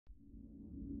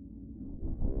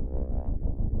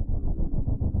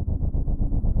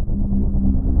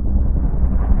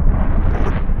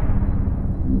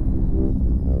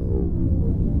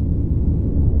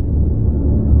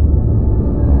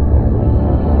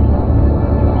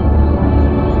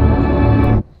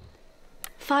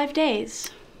5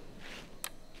 days?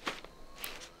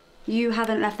 You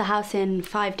haven't left the house in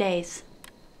 5 days?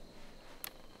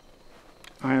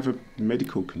 I have a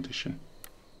medical condition.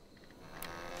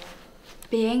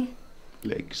 Being?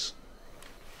 Legs.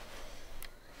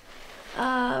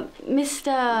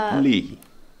 Mr. Lee.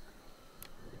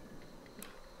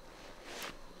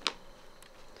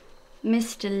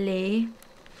 Mr. Lee,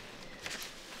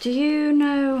 do you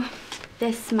know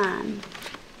this man?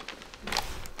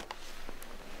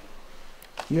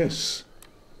 Yes.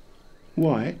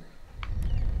 Why?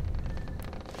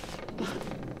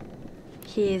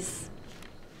 He is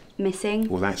missing.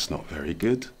 Well, that's not very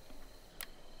good.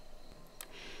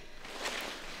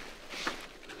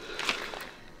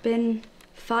 Been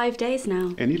 5 days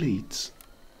now. Any leads?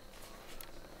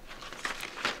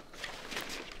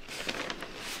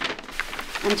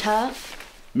 And her?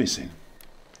 Missing.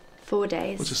 4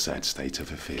 days. What a sad state of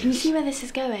affairs. Can you see where this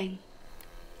is going?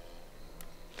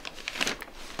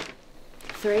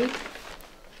 3.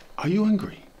 Are you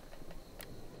hungry?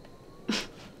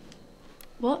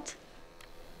 What?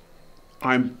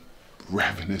 I'm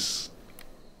ravenous.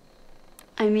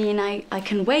 I mean, I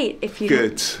can wait if you...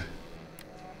 Good.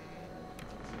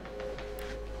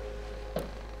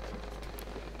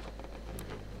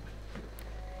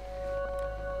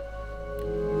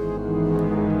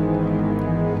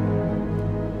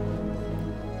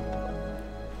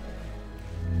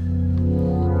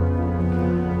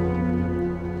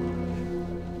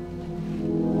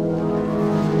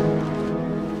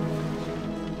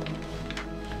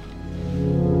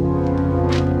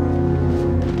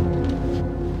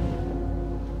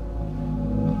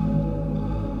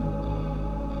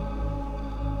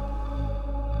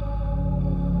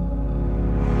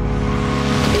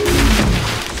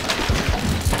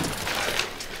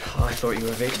 I thought you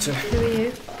were Victor. Who are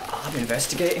you? I'm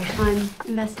investigating. I'm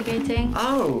investigating.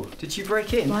 Oh, did you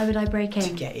break in? Why would I break in?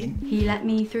 To get in. He let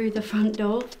me through the front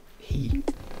door. He?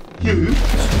 You?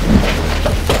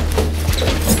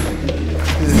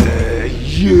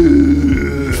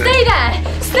 You! Stay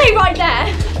there! Stay right there!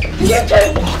 You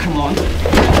do! Oh, come on.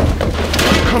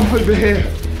 Come over here.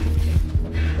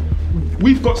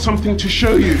 We've got something to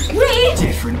show you. We?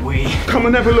 Different we. Come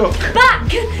and have a look.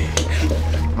 Back!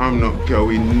 I'm not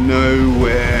going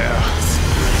nowhere.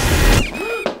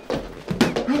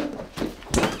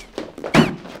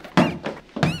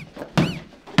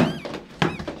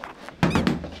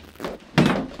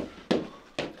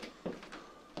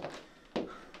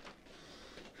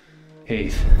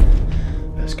 Heath,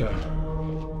 let's go.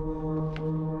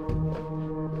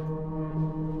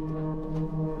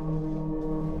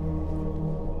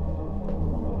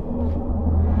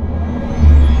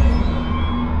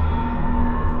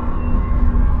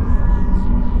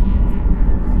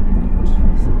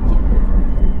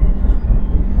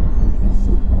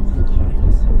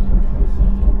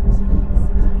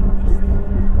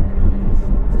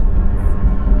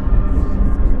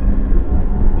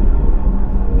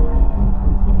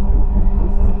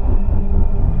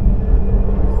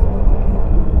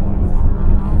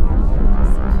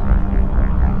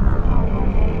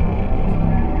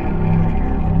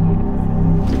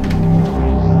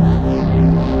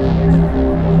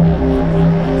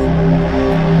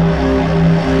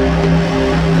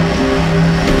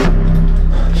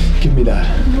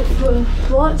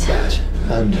 What?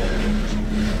 And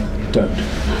don't.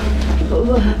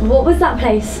 What was that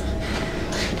place?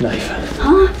 Knife.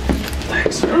 Huh?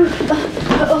 Legs.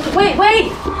 Wait,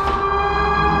 wait!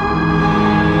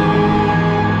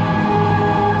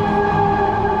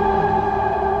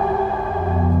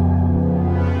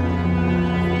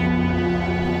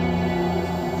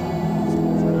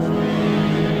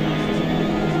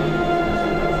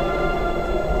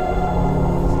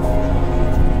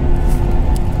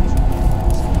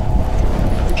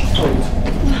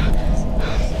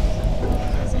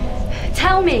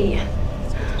 Tell me,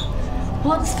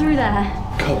 what's through there?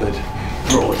 Cupboard.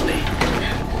 Broadly.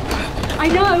 I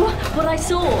know what I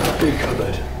saw. Big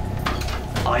cupboard.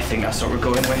 I think that's what we're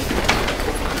going with.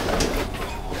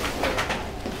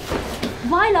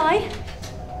 Why lie?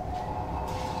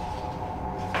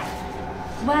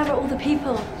 Where are all the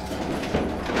people?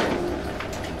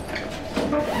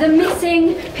 The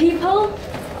missing people?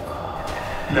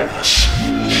 Let us.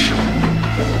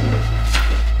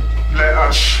 Let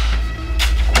us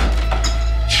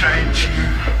change you.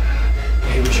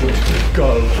 Hey, we should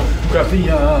go. Grab the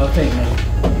thing.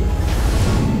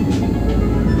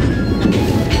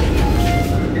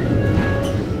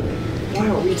 Why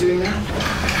are we doing that?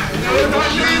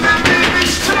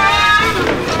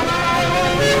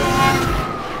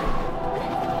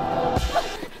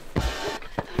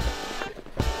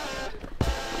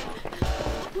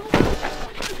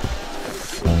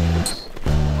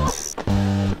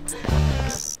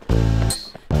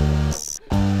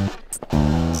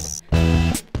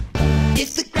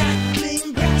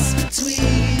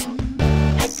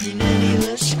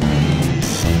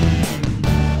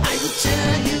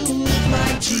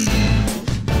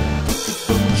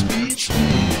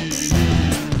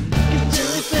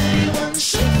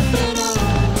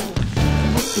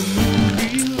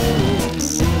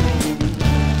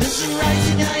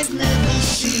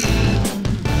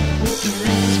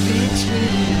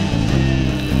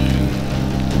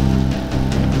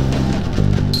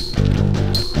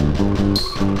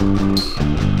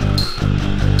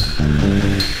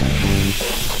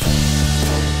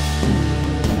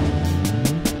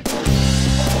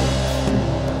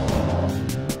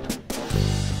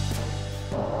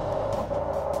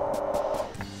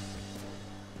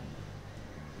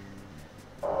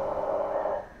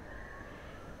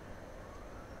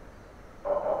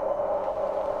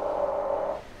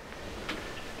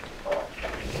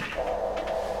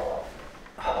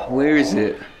 Where is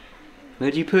it?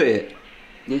 Where'd you put it?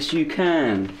 Yes, you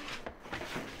can.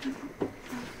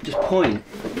 Just point.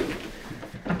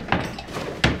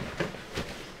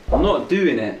 I'm not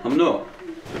doing it. I'm not.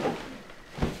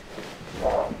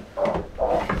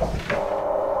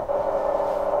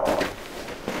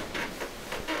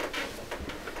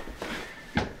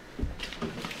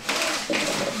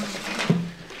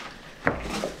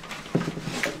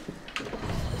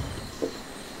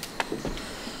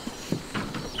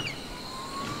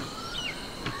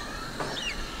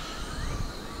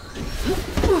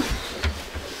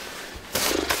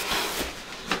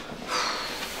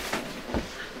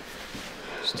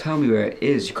 Tell me where it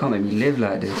is. You can't make me live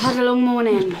like this. I've had a long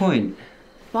morning. What's the point?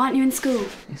 Why aren't you in school?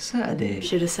 It's Saturday.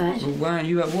 Should have said. Well, why aren't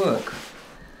you at work?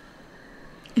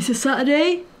 It's a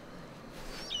Saturday?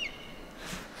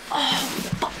 And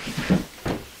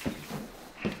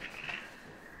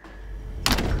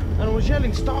I was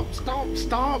yelling, stop, stop,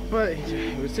 stop, but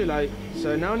it was too late.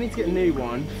 So now I need to get a new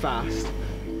one, fast.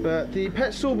 But the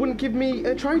pet store wouldn't give me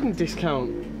a trading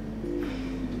discount.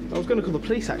 I was going to call the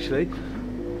police, actually.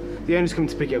 The owner's coming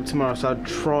to pick it up tomorrow, so I've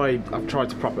tried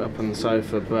to prop it up on the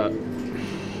sofa, but...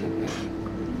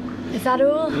 Is that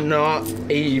all? Not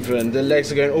even. The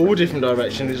legs are going all different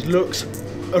directions. It looks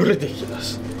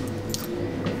ridiculous.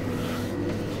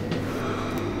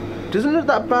 Doesn't look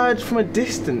that bad from a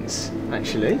distance,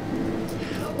 actually.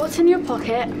 What's in your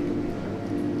pocket?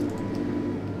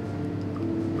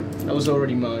 That was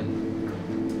already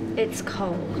mine. It's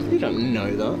cold. You don't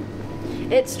know that.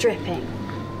 It's dripping.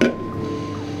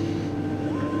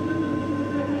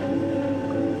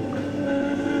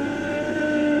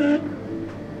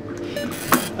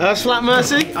 Flat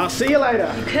Mercy, I'll see you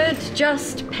later. You could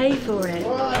just pay for it.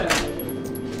 What?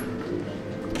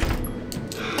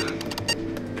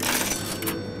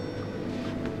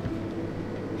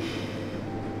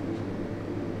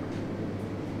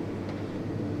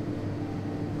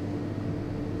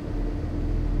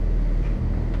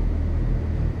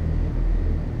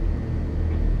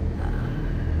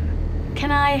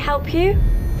 Can I help you?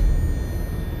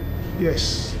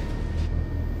 Yes.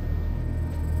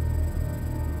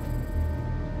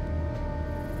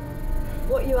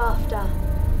 What are you after?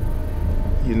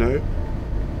 You know,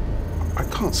 I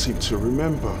can't seem to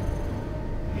remember.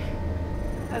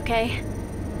 Okay.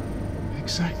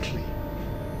 Exactly.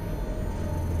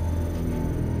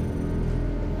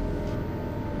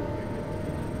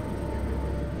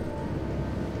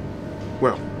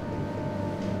 Well,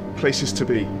 places to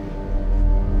be.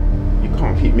 You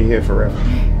can't keep me here forever.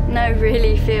 No,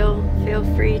 really, feel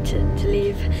free to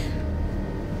leave.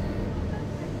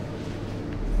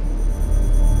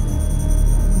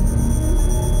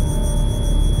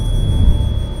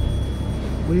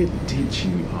 Where did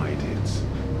you hide it?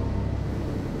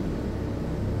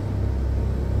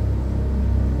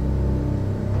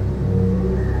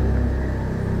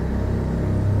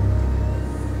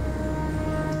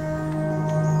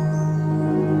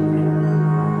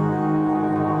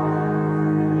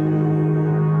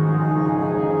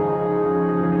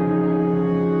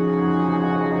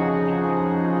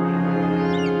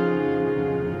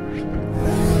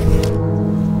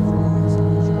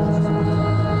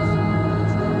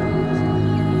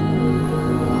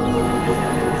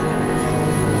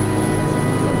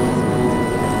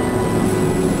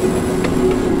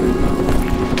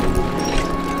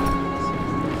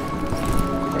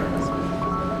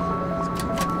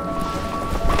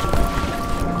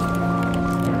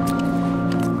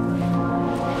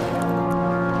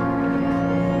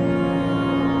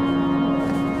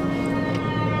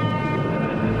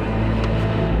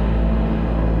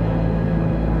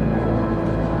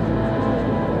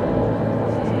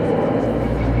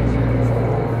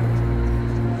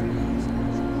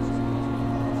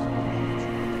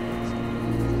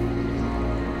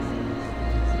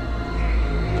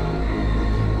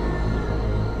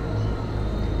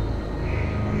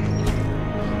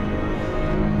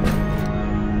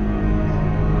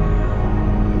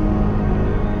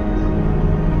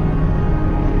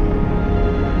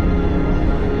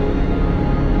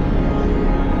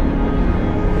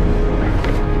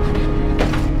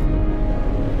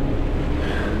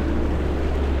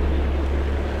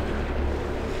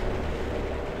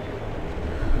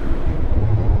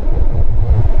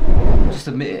 Just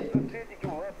admit it.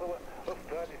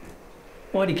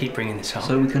 Why do you keep bringing this up?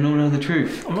 So we can all know the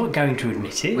truth. I'm not going to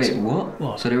admit it. Wait, what?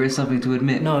 What? So there is something to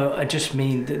admit? No, I just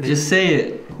mean that... Just say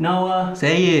it. Noah.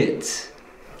 Say it.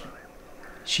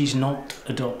 She's not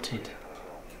adopted.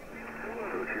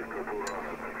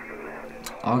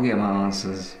 I'll get my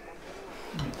answers.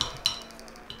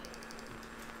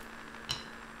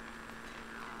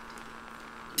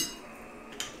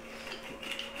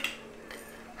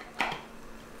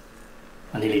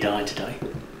 nearly died today.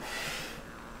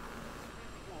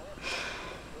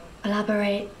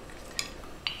 Elaborate.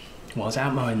 Well, I was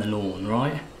out mowing the lawn,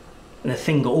 right? And the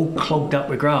thing got all clogged up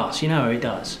with grass, you know how it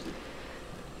does.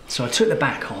 So I took the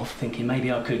back off, thinking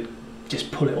maybe I could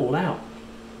just pull it all out.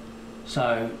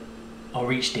 So I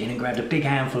reached in and grabbed a big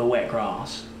handful of wet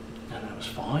grass, and that was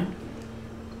fine.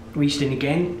 Reached in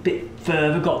again, a bit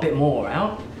further, got a bit more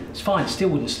out. It's fine, still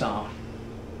wouldn't start.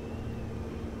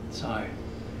 So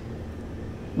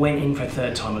went in for a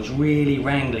third time. I was really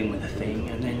wrangling with the thing,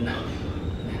 and then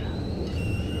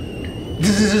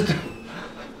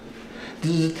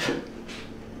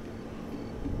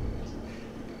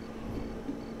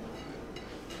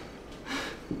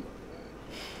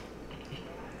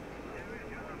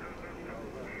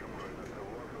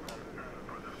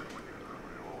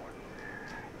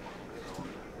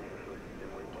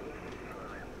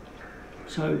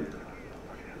So,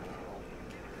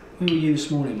 who were you this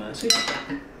morning, Mercy?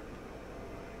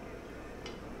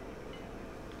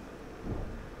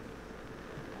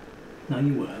 No,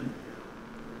 you weren't.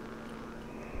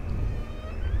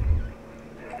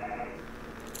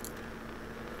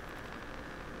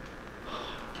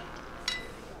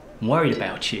 I'm worried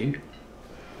about you.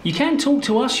 You can talk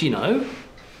to us, you know.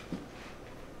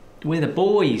 We're the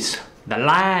boys, the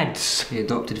lads. The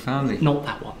adopted family. Not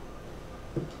that one.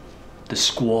 The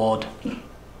squad.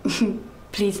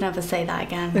 Please never say that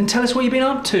again. Then tell us what you've been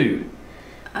up to.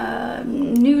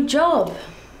 New job.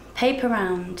 Paper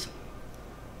round.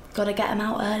 Gotta get him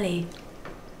out early.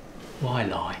 Why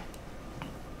lie?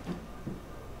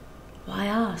 Why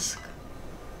ask?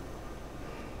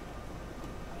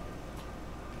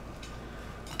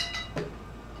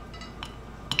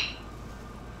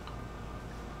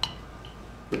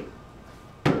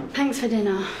 Thanks for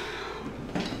dinner.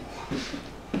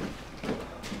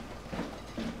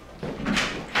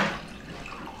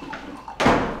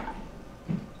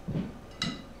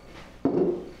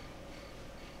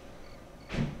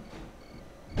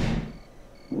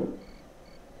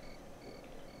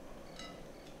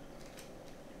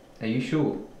 Are you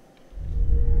sure?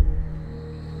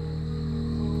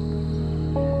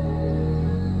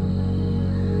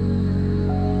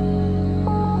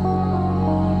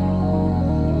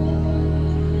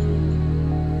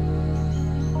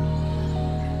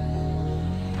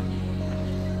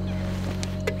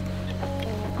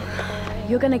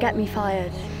 You're gonna get me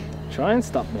fired. Try and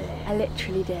stop me. I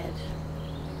literally did.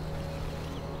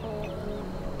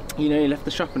 You know you left the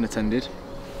shop unattended.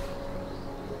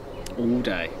 All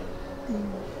day.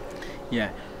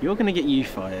 Yeah, you're gonna get you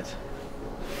fired.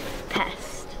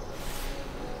 Pest.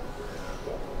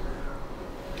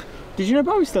 Did you know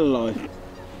Bowie's still alive?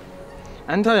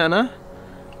 And Diana.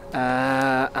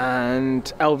 And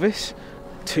Elvis.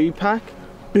 Tupac.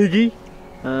 Biggie.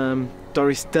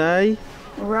 Doris Day.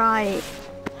 Right.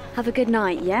 Have a good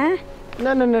night, yeah?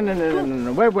 No.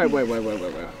 Wait.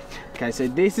 Okay, so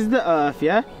this is the Earth,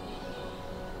 yeah?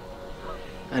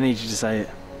 I need you to say it.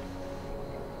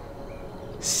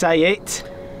 Say it.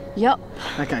 Yup.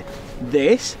 Okay,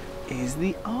 this is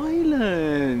the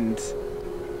island.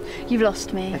 You've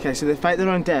lost me. Okay, so they fake their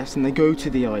own deaths and they go to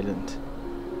the island.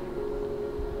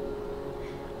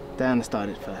 Diana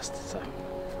started first, so.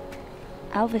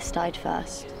 Elvis died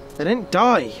first. They didn't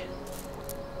die.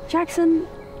 Jackson,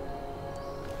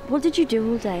 what did you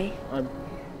do all day? I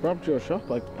robbed your shop,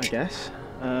 I guess.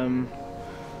 I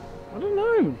don't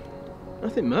know.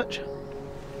 Nothing much.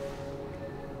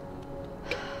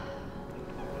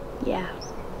 Yeah.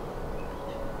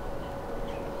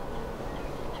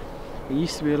 It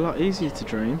used to be a lot easier to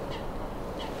dream.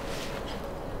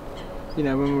 You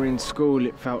know, when we were in school,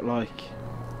 it felt like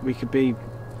we could be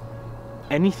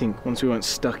anything once we weren't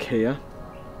stuck here.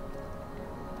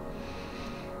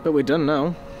 But we're done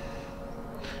now.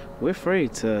 We're free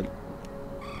to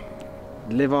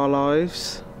live our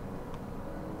lives,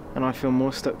 and I feel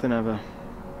more stuck than ever.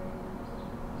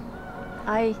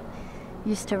 I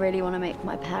used to really want to make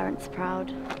my parents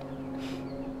proud.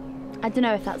 I don't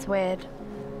know if that's weird.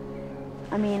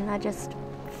 I mean, I just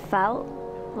felt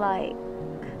like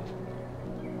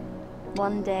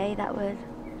one day that would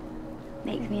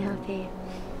make me happy.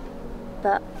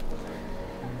 But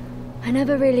I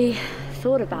never really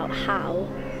thought about how,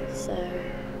 so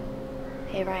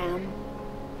here I am.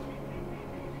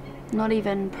 Not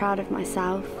even proud of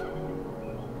myself.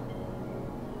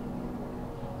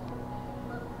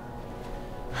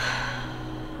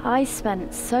 I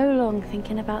spent so long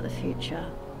thinking about the future.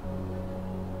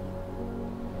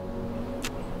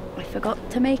 I forgot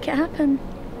to make it happen.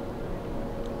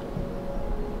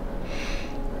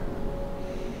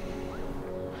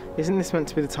 Isn't this meant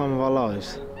to be the time of our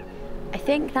lives? I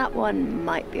think that one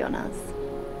might be on us.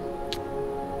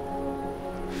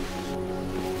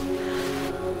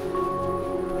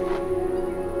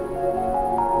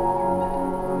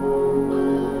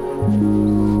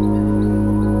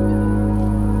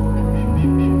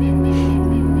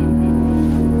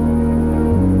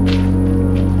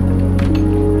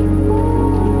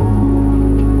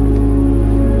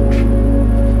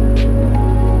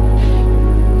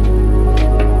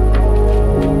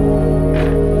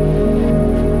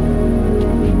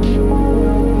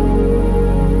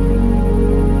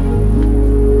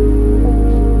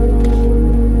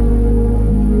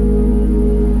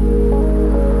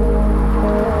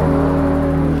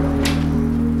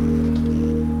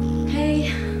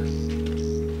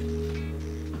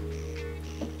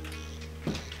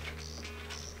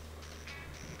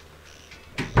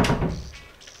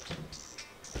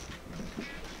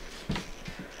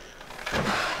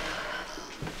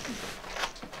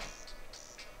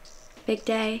 Big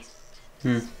day.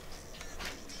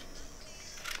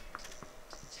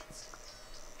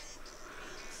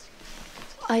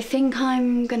 I think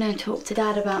I'm gonna talk to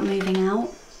Dad about moving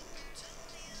out.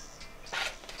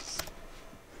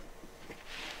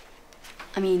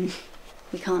 I mean,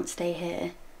 we can't stay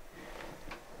here.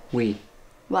 We?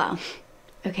 Well,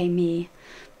 okay, me,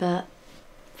 but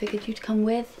figured you'd come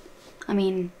with. I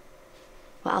mean,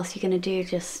 what else are you gonna do?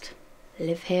 Just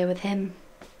live here with him?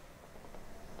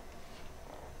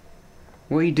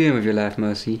 What are you doing with your life,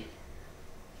 Mercy?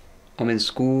 I'm in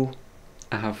school,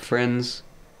 I have friends,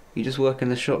 you just work in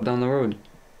the shop down the road.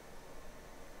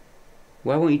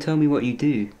 Why won't you tell me what you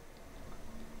do?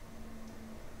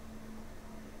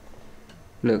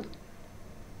 Look,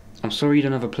 I'm sorry you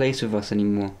don't have a place with us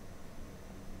anymore.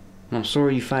 And I'm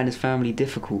sorry you find this family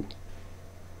difficult.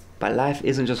 But life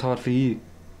isn't just hard for you.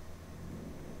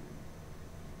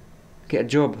 Get a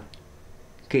job.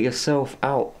 Get yourself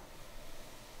out.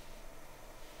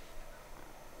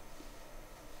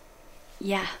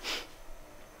 Yeah.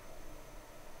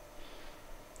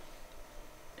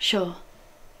 Sure.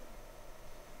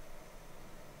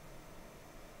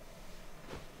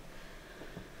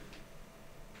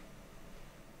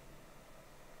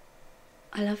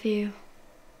 I love you.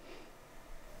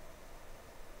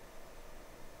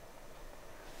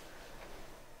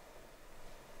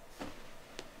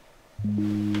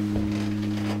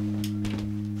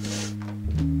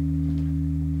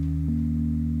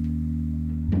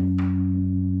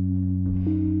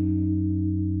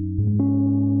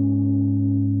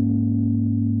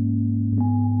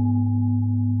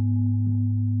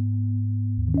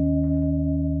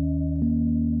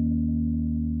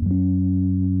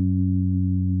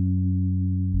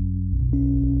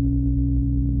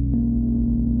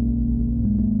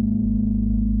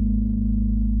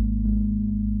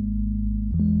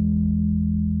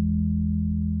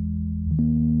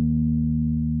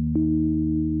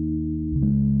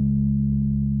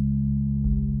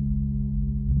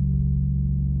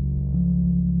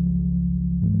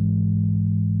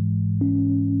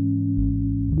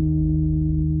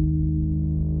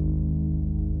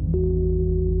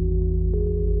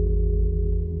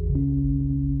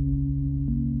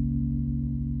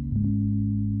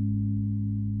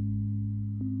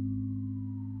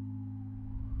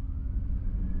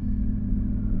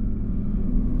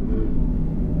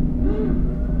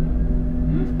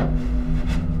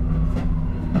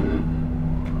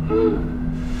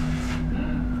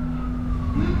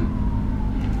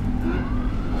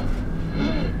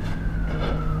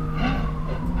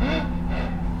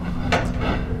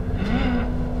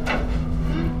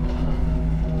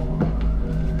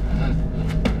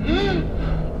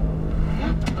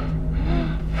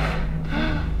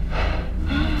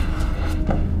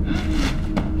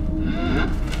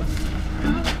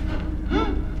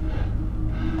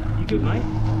 Good, mate.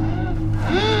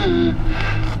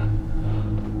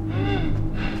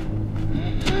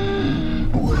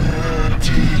 Where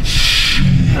did she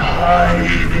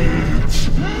hide it?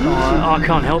 Oh, I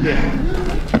can't help you.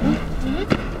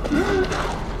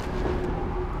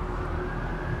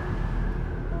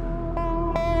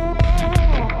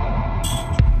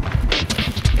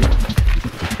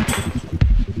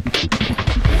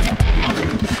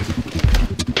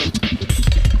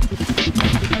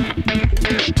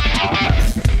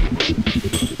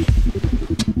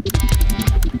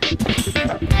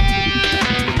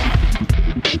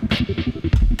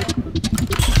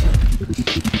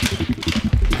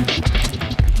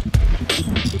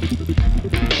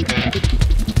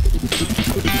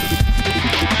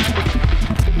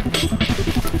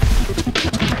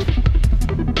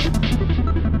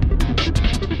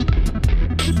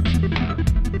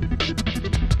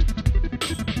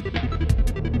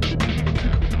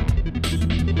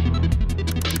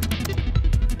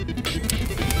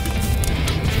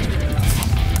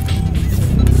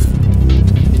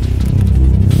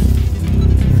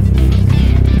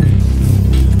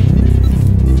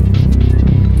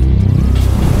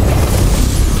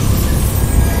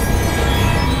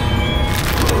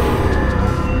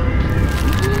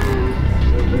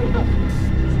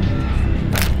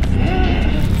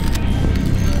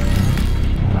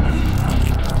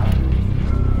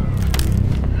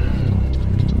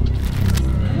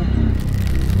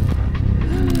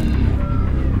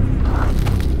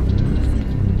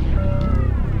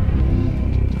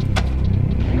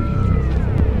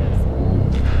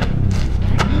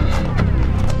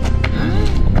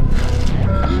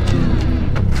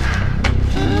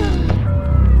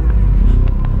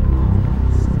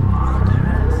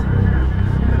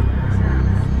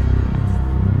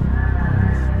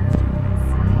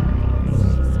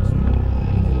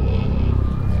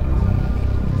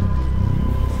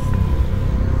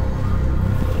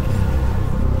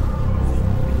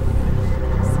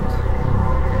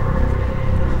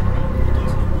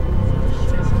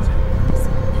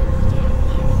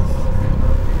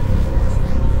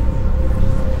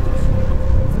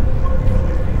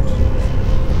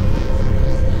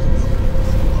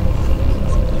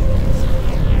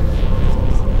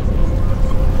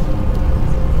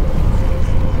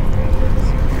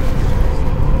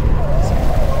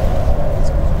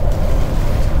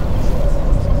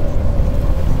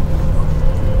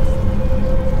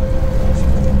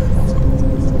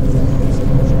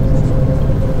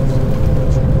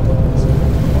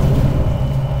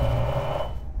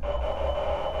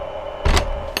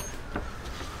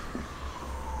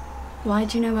 Why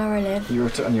do you know where I live? You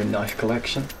wrote it on your knife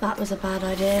collection. That was a bad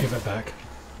idea. Give it back.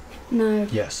 No.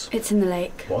 Yes. It's in the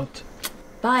lake. What?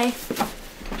 Bye.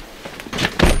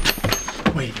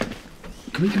 Wait.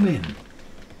 Can we come in?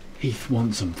 Heath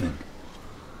wants something.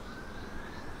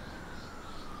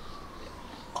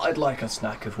 I'd like a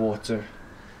snack of water.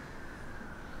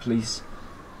 Please.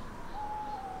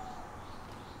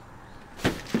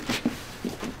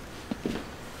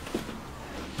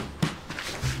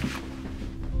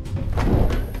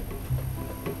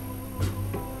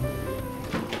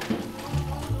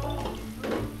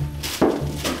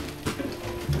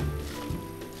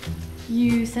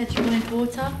 You said you wanted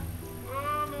water?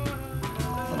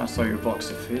 And I saw your box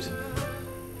of food.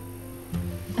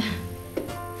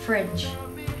 Fridge.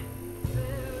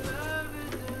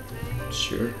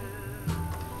 Sure.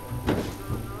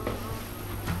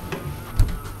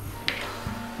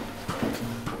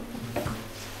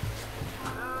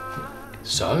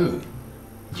 So,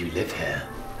 you live here?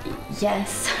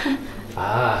 Yes.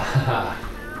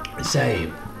 Say,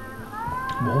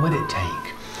 what would it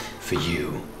take for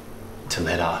you to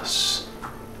let us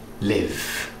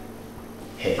live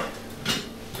here?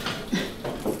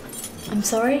 I'm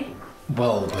sorry?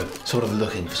 Well, we're sort of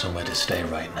looking for somewhere to stay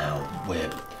right now. We're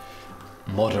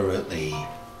moderately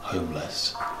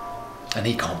homeless, and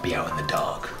he can't be out in the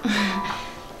dark.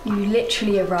 You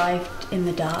literally arrived in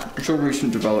the dark. It's a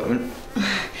recent development.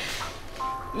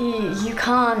 You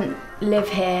can't live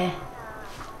here.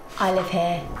 I live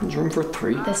here. There's room for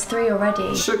 3. There's 3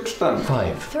 already. 6 then.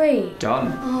 5. 3.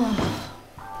 Done.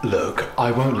 Look,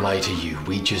 I won't lie to you.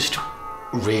 We just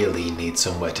really need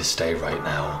somewhere to stay right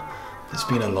now. It's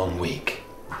been a long week.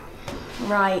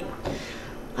 Right.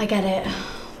 I get it.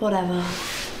 Whatever.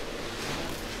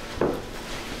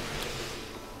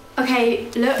 Okay,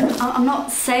 look, I'm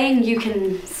not saying you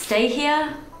can stay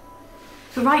here,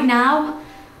 but right now,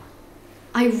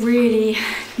 I really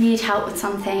need help with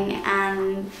something,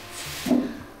 and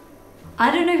I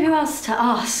don't know who else to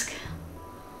ask.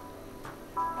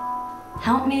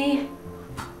 Help me.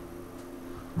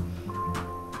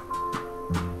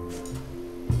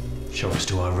 Show us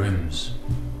to our rooms.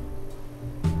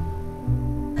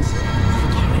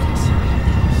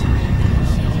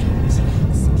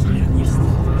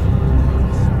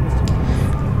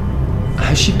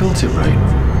 Has she built it right?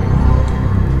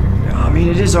 I mean,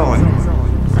 it is odd.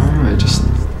 It just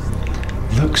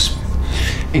Looks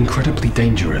incredibly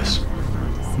dangerous.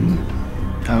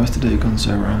 How has today gone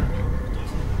so wrong?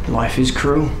 Life is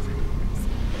cruel.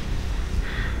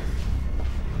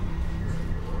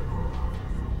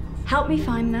 Help me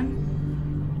find them.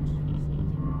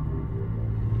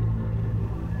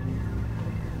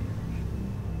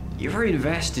 You're very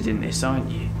invested in this, aren't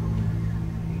you?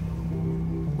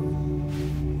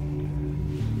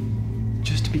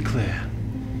 Just to be clear,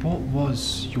 what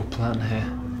was your plan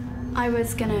here? I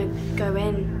was gonna go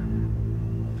in.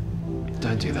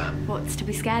 Don't do that. What's to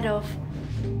be scared of?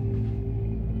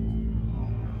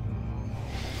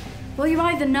 Well, you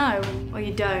either know or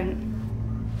you don't.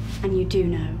 And you do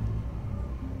know.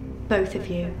 Both of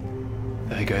you.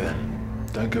 There you go then.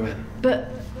 Don't go in. But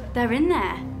they're in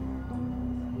there.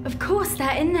 Of course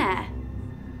they're in there.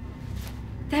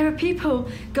 There are people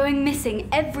going missing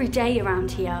every day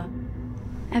around here.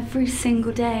 Every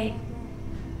single day.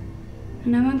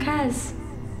 And no one cares.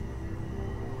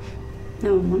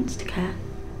 No one wants to care.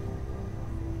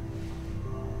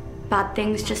 Bad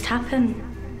things just happen.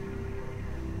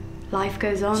 Life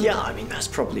goes on. Yeah, I mean, that's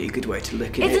probably a good way to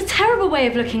look at it. It's a terrible way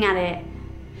of looking at it.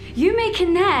 You make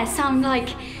in there sound like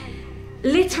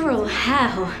literal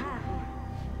hell.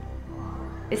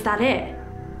 Is that it?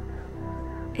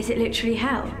 Is it literally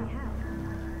hell?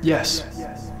 Yes.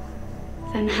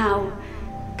 Then how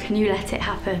can you let it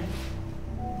happen?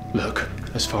 Look,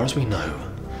 as far as we know,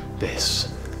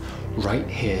 this right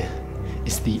here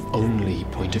is the only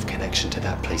point of connection to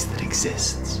that place that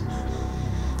exists.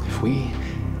 If we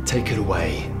take it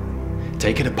away,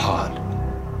 take it apart,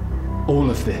 all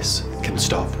of this can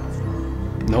stop.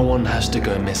 No one has to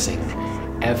go missing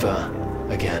ever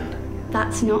again.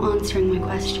 That's not answering my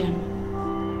question.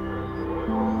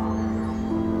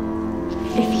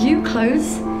 If you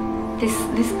close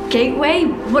this gateway,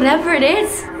 whatever it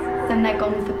is, then they're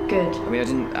gone for good. I mean, I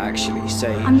didn't actually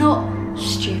say... I'm not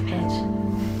stupid.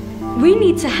 We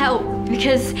need to help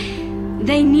because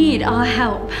they need our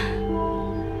help.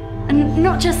 And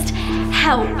not just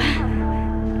help,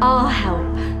 our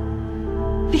help.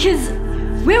 Because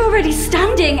we're already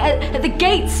standing at the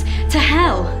gates to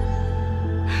hell.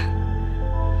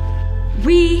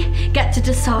 We get to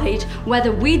decide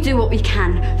whether we do what we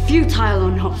can, futile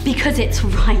or not, because it's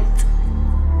right.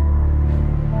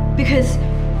 Because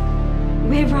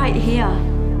We're right here.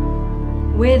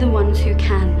 We're the ones who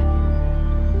can.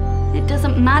 It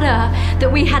doesn't matter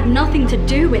that we had nothing to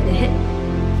do with it,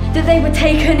 that they were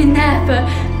taken in there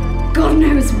for God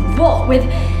knows what, with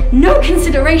no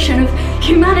consideration of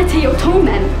humanity or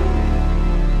torment.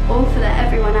 All for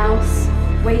everyone else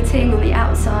waiting on the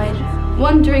outside,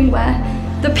 wondering where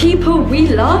the people we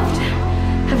loved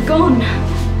have gone.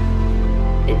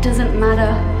 It doesn't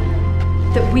matter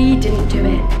that we didn't do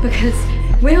it, because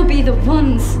we'll be the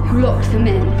ones who locked them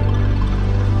in,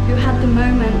 who had the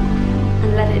moment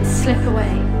and let it slip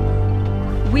away.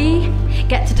 We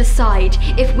get to decide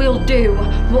if we'll do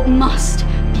what must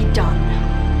be done.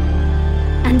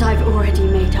 And I've already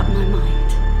made up my mind.